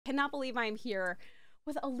Cannot believe I'm here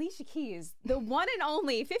with Alicia Keys, the one and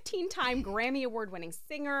only 15-time Grammy Award-winning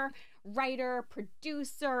singer, writer,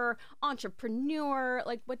 producer, entrepreneur.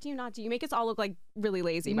 Like, what do you not do? You make us all look like really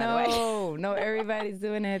lazy, by the way. No, everybody's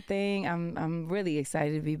doing their thing. I'm really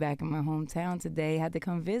excited to be back in my hometown today. Had to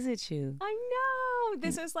come visit you. I know.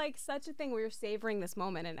 This is like such a thing. We were savoring this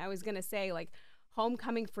moment, and I was going to say, like,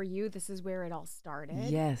 homecoming for you, this is where it all started.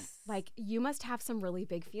 Yes. Like, you must have some really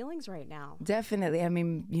big feelings right now. Definitely. I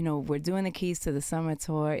mean, you know, we're doing the Keys to the Summer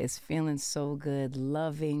tour. It's feeling so good.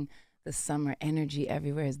 Loving the summer energy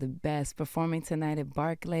everywhere is the best. Performing tonight at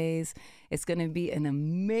Barclays. It's going to be an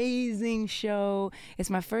amazing show. It's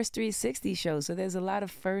my first 360 show, so there's a lot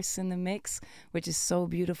of firsts in the mix, which is so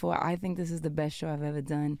beautiful. I think this is the best show I've ever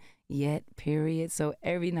done yet, period. So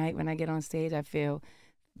every night when I get on stage, I feel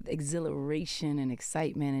exhilaration and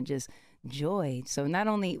excitement and just joy. So not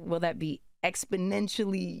only will that be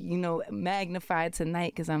exponentially, you know, magnified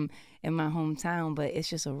tonight because I'm in my hometown, but it's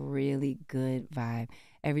just a really good vibe.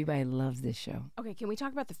 Everybody loves this show. Okay, can we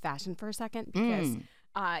talk about the fashion for a second? Because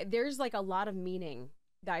there's like a lot of meaning.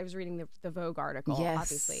 I was reading the Vogue article,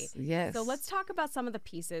 obviously. Yes. So let's talk about some of the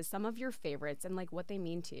pieces, some of your favorites, and like what they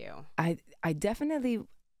mean to you. I definitely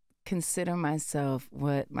consider myself,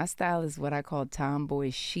 my style is what I call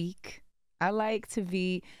tomboy chic. I like to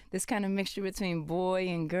be this kind of mixture between boy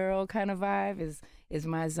and girl kind of vibe is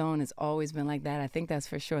my zone. It's always been like that. I think that's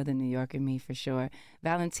for sure the New York in me, for sure.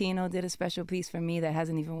 Valentino did a special piece for me that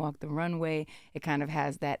hasn't even walked the runway. It kind of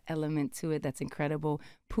has that element to it that's incredible.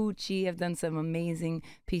 Pucci have done some amazing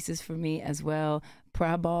pieces for me as well.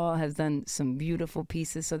 Prabal has done some beautiful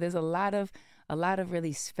pieces. So there's a lot of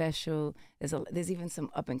really special, there's even some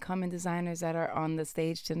up-and-coming designers that are on the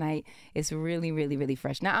stage tonight. It's really, really, really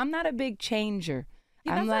fresh. Now, I'm not a big changer.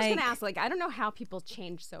 Yeah, that's what I was going to ask. Like, I don't know how people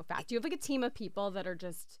change so fast. Do you have like a team of people that are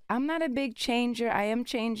just... I'm not a big changer. I am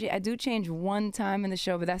changing. I do change one time in the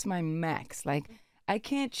show, but that's my max. Like, I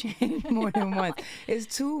can't change more than once. It's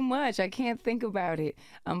too much. I can't think about it.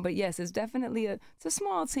 But yes, it's definitely it's a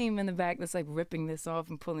small team in the back that's like ripping this off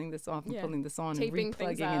and pulling this off and pulling this on taping and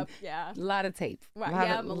replugging. Things up. A lot of tape. Right.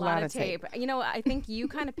 A lot of tape. You know, I think you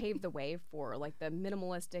kind of paved the way for like the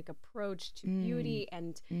minimalistic approach to beauty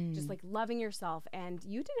and just like loving yourself. And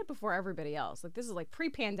you did it before everybody else. Like, this is like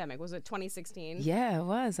pre-pandemic. Was it 2016? Yeah, it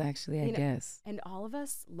was actually, I guess. And all of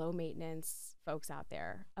us low maintenance folks out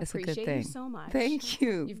there it's appreciate you so much. Thank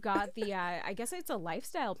you. You've got the I guess it's a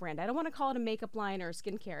lifestyle brand. I don't want to call it a makeup line or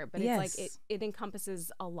skincare, but it's like it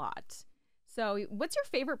encompasses a lot. So what's your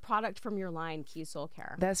favorite product from your line, Keys Soul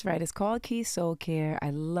Care? That's right. It's called Keys Soul Care.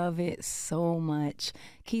 I love it so much.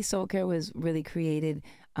 Keys Soul Care was really created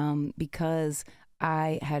because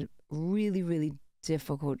I had really, really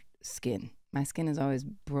difficult skin. My skin is always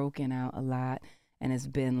broken out a lot, and it's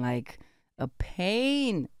been like a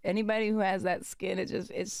pain. Anybody who has that skin,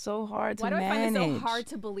 it's so hard to manage. Why do I find it so hard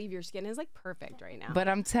to believe your skin is like perfect right now? But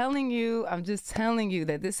I'm just telling you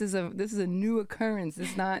that this is a new occurrence.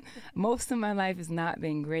 It's not, most of my life has not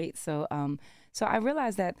been great. So I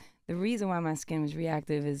realized that the reason why my skin was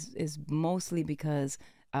reactive is mostly because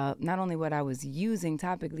not only what I was using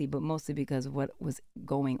topically, but mostly because of what was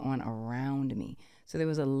going on around me. So there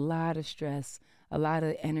was a lot of stress, a lot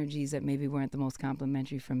of energies that maybe weren't the most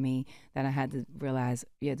complimentary for me that I had to realize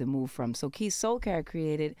you had to move from. So Keys Soul Care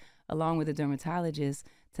created, along with a dermatologist,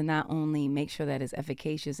 to not only make sure that it's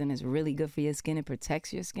efficacious and it's really good for your skin, it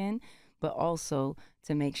protects your skin, but also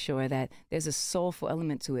to make sure that there's a soulful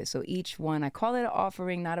element to it. So each one, I call it an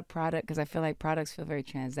offering, not a product, because I feel like products feel very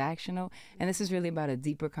transactional. And this is really about a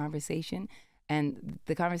deeper conversation. And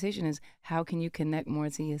the conversation is, how can you connect more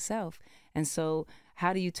to yourself? And so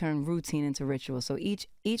how do you turn routine into ritual? So each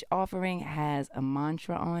offering has a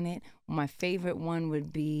mantra on it. My favorite one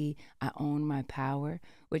would be I Own My Power,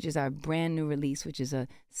 which is our brand new release, which is a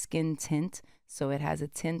skin tint. So it has a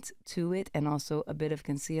tint to it and also a bit of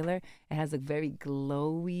concealer. It has a very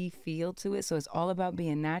glowy feel to it. So it's all about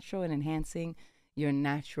being natural and enhancing your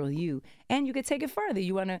natural you. And you could take it further.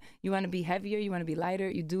 You wanna be heavier, you wanna be lighter,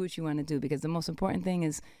 you do what you wanna do, because the most important thing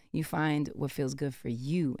is you find what feels good for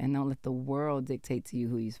you and don't let the world dictate to you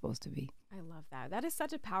who you're supposed to be. I love that. That is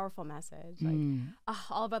such a powerful message. Like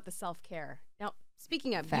all about the self-care. Now,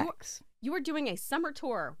 speaking of facts, you are doing a summer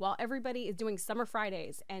tour while everybody is doing summer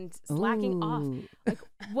Fridays and slacking off. Like,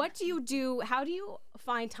 what do you do? How do you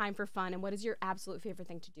find time for fun? And what is your absolute favorite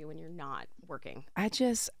thing to do when you're not working? I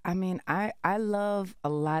love a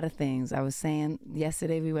lot of things. I was saying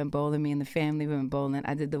yesterday we went bowling, me and the family went bowling.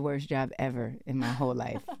 I did the worst job ever in my whole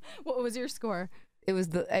life. What was your score? It was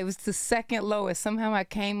the second lowest. Somehow I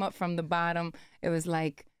came up from the bottom. It was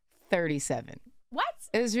like 37. What?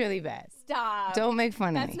 It was really bad. Stop. Don't make fun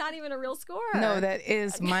of me. That's not even a real score. No, that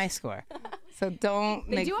is my score. So don't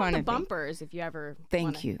They make do fun have of the me. bumpers if you ever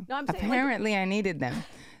Thank you. No, I'm saying Apparently, I needed them.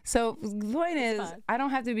 So the point is, fun. I don't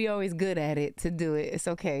have to be always good at it to do it. It's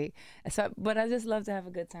okay. So, but I just love to have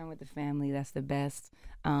a good time with the family. That's the best.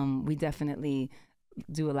 We definitely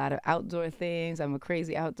do a lot of outdoor things. I'm a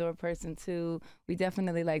crazy outdoor person too. We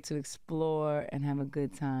definitely like to explore and have a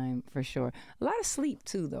good time for sure. A lot of sleep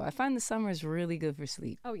too, though. I find the summer is really good for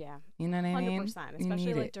sleep. Oh yeah. You know what I mean? 100%, You especially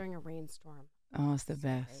need like it. during a rainstorm. Oh, it's the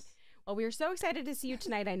Great. best. Well, we are so excited to see you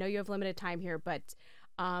tonight. I know you have limited time here, but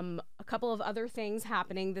a couple of other things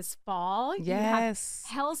happening this fall. You Yes.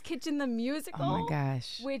 have Hell's Kitchen the musical. Oh my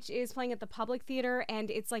gosh. Which is playing at the Public Theater,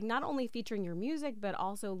 and it's like not only featuring your music, but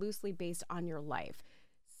also loosely based on your life.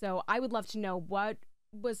 So I would love to know what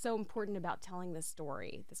was so important about telling this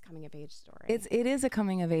story, this coming of age story. It is a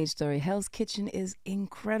coming of age story. Hell's Kitchen is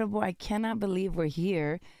incredible. I cannot believe we're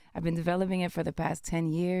here. I've been developing it for the past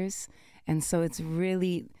 10 years. And so it's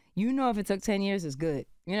really, if it took 10 years, it's good.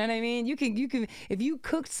 You know what I mean? You can, if you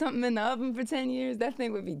cooked something in the oven for 10 years, that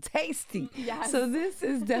thing would be tasty. Yes. So this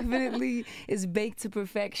is definitely, is baked to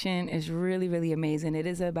perfection. It's really, really amazing. It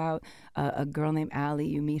is about a girl named Allie.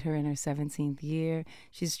 You meet her in her 17th year.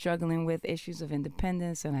 She's struggling with issues of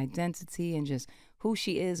independence and identity and just who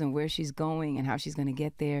she is and where she's going and how she's going to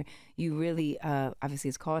get there. You really, obviously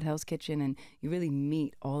it's called Hell's Kitchen, and you really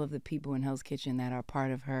meet all of the people in Hell's Kitchen that are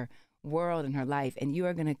part of her world and her life, and you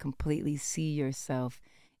are going to completely see yourself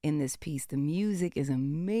in this piece. The music is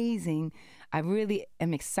amazing. I really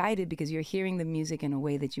am excited because you're hearing the music in a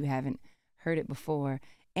way that you haven't heard it before.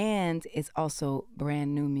 And it's also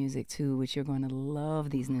brand new music too, which you're going to love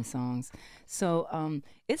these new songs. So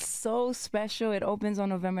it's so special. It opens on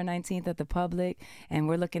November 19th at the Public, and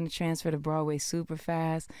we're looking to transfer to Broadway super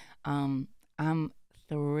fast. I'm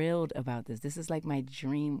thrilled about this. This is like my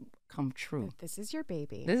dream come true. This is your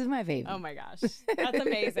baby. This is my baby. Oh my gosh. That's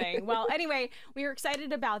amazing. Well, anyway, we are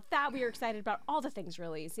excited about that. We are excited about all the things,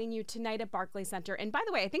 really. Seeing you tonight at Barclays Center. And by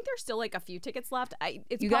the way, I think there's still like a few tickets left.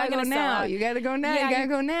 It's You probably gotta go going to sell now. out. You gotta go now. Yeah, You gotta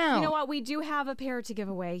go now. You know what? We do have a pair to give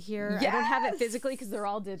away here. I don't have it Yes! physically because they're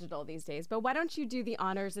all digital these days. But why don't you do the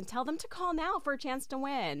honors and tell them to call now for a chance to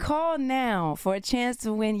win? Call now for a chance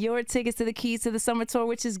to win your tickets to the Keys to the Summer Tour,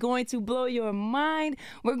 which is going to blow your mind.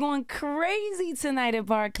 We're going crazy tonight at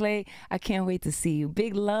Barclay. I can't wait to see you.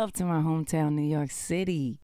 Big love to my hometown, New York City.